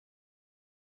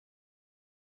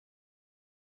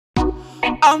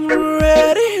I'm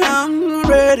ready, I'm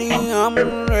ready, I'm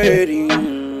ready.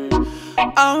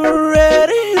 I'm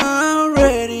ready, I'm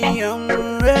ready,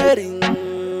 I'm ready.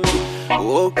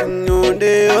 Walking on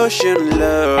the ocean,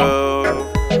 love.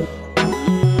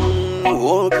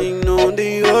 Walking on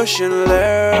the ocean,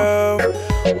 love.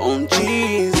 On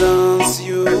Jesus,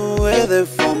 you were there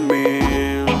for me.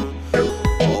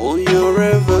 On your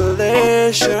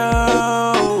revelation.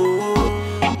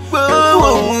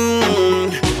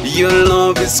 Your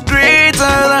love is greater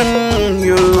than,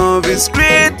 your love is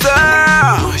greater,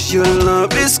 your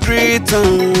love is greater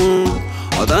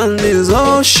than this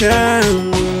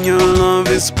ocean. Your love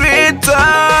is greater,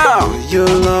 your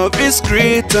love is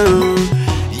greater,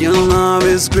 your love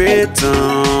is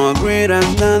greater, greater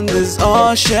than this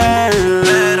ocean,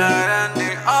 better than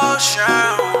the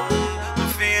ocean. I'm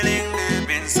feeling deep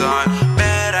inside,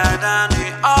 better than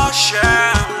the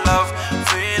ocean. Love,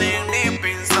 feeling deep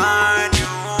inside.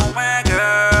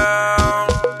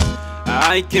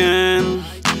 I can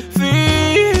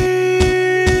feel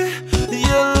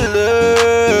your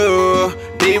love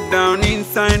deep down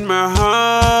inside my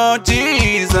heart,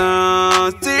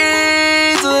 Jesus,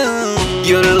 Jesus.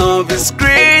 Your love is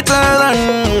greater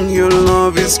than, your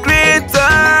love is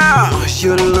greater,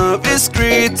 your love is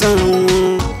greater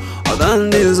than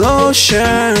this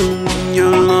ocean.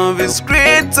 Your love is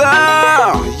greater,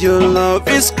 your love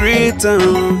is greater.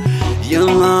 Your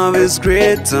love is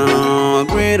greater,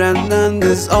 greater than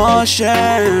this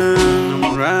ocean.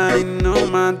 I'm riding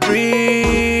on my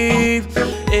dream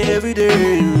every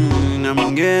day.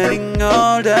 I'm getting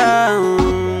all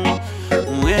down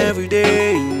every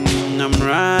day. I'm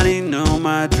riding on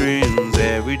my dreams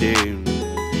every day.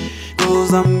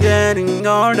 'Cause I'm getting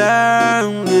all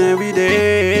down every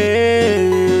day.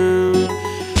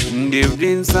 Deep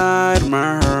inside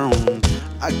my heart,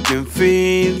 I can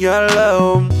feel your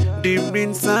love. Deep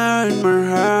inside my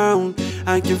heart,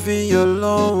 I can feel your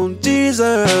love,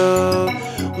 Jesus.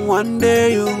 One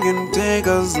day you can take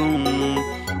us home.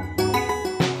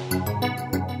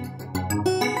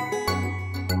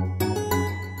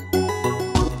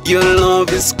 Your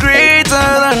love is greater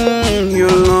than,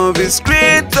 your love is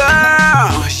greater,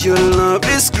 your love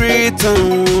is greater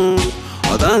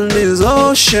than this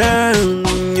ocean.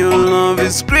 Your love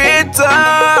is greater,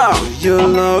 your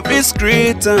love is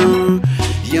greater.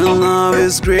 Your love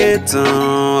is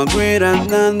greater, greater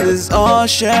than this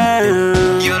ocean.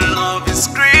 Your love is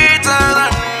greater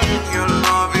than, your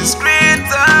love is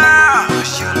greater,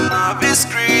 your love is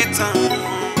greater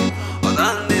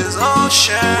than this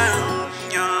ocean.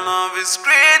 Your love is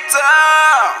greater,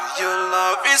 your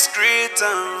love is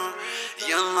greater,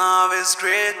 your love is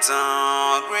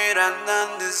greater, greater than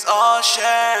this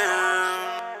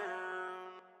ocean.